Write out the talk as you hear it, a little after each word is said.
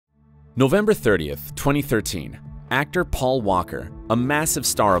November 30th, 2013. Actor Paul Walker, a massive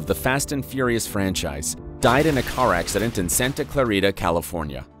star of the Fast and Furious franchise, died in a car accident in Santa Clarita,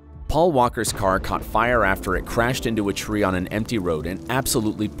 California. Paul Walker's car caught fire after it crashed into a tree on an empty road in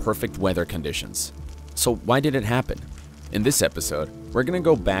absolutely perfect weather conditions. So why did it happen? In this episode, we're going to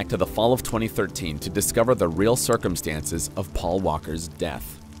go back to the fall of 2013 to discover the real circumstances of Paul Walker's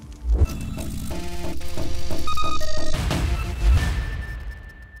death.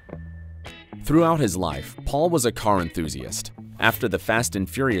 Throughout his life, Paul was a car enthusiast. After the Fast and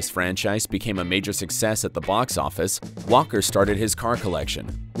Furious franchise became a major success at the box office, Walker started his car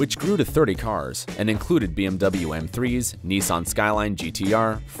collection, which grew to 30 cars and included BMW M3s, Nissan Skyline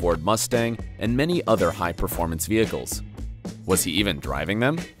GTR, Ford Mustang, and many other high-performance vehicles. Was he even driving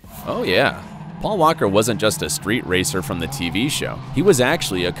them? Oh yeah. Paul Walker wasn't just a street racer from the TV show. He was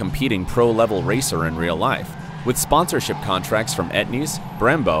actually a competing pro-level racer in real life, with sponsorship contracts from Etnies,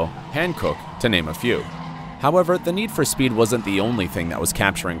 Brembo, Hankook, to name a few. However, the need for speed wasn't the only thing that was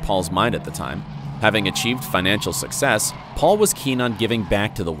capturing Paul's mind at the time. Having achieved financial success, Paul was keen on giving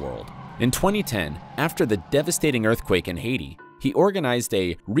back to the world. In 2010, after the devastating earthquake in Haiti, he organized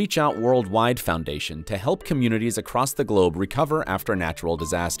a Reach Out Worldwide Foundation to help communities across the globe recover after natural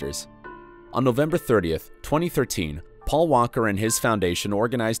disasters. On November 30th, 2013, Paul Walker and his foundation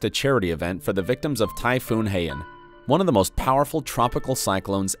organized a charity event for the victims of Typhoon Haiyan, one of the most powerful tropical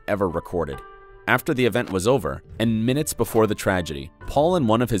cyclones ever recorded. After the event was over, and minutes before the tragedy, Paul and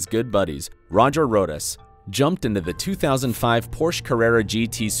one of his good buddies, Roger Rodas, jumped into the 2005 Porsche Carrera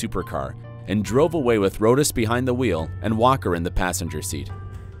GT supercar and drove away with Rodas behind the wheel and Walker in the passenger seat.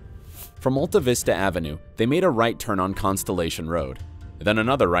 From Alta Vista Avenue, they made a right turn on Constellation Road, then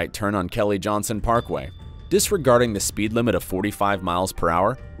another right turn on Kelly Johnson Parkway. Disregarding the speed limit of 45 miles per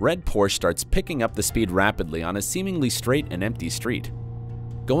hour, red Porsche starts picking up the speed rapidly on a seemingly straight and empty street.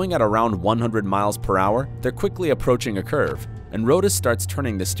 Going at around 100 miles per hour, they're quickly approaching a curve, and Rodas starts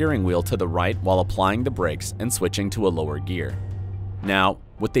turning the steering wheel to the right while applying the brakes and switching to a lower gear. Now,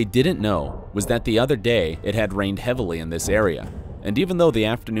 what they didn't know was that the other day it had rained heavily in this area, and even though the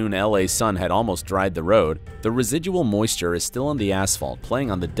afternoon LA sun had almost dried the road, the residual moisture is still on the asphalt, playing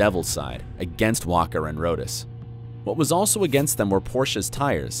on the devil's side against Walker and Rodas. What was also against them were Porsche's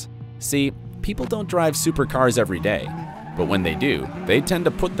tires. See, people don't drive supercars every day, but when they do, they tend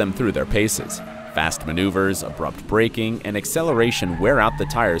to put them through their paces. Fast maneuvers, abrupt braking, and acceleration wear out the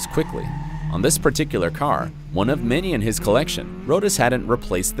tires quickly. On this particular car, one of many in his collection, Rodas hadn't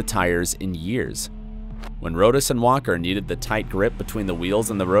replaced the tires in years. When Rodas and Walker needed the tight grip between the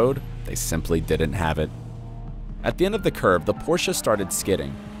wheels and the road, they simply didn't have it. At the end of the curve, the Porsche started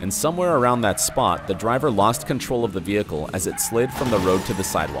skidding, and somewhere around that spot, the driver lost control of the vehicle as it slid from the road to the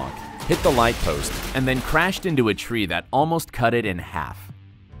sidewalk, hit the light post, and then crashed into a tree that almost cut it in half.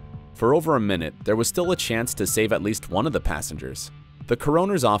 For over a minute, there was still a chance to save at least one of the passengers. The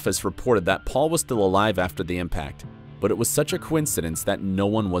coroner's office reported that Paul was still alive after the impact, but it was such a coincidence that no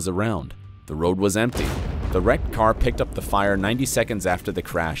one was around. The road was empty. The wrecked car picked up the fire 90 seconds after the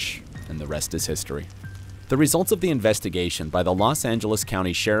crash, and the rest is history. The results of the investigation by the Los Angeles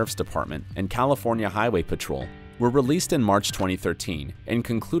County Sheriff's Department and California Highway Patrol were released in March 2013 and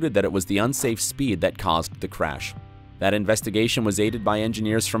concluded that it was the unsafe speed that caused the crash. That investigation was aided by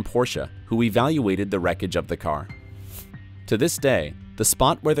engineers from Porsche, who evaluated the wreckage of the car. To this day, the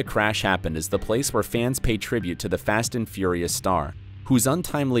spot where the crash happened is the place where fans pay tribute to the Fast and Furious star, whose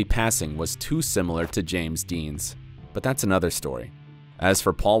untimely passing was too similar to James Dean's. But that's another story. As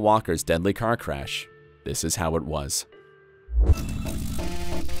for Paul Walker's deadly car crash, this is how it was.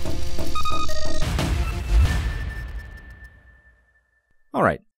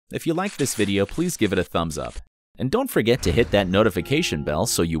 Alright, if you liked this video, please give it a thumbs up. And don't forget to hit that notification bell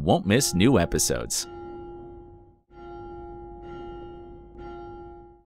so you won't miss new episodes.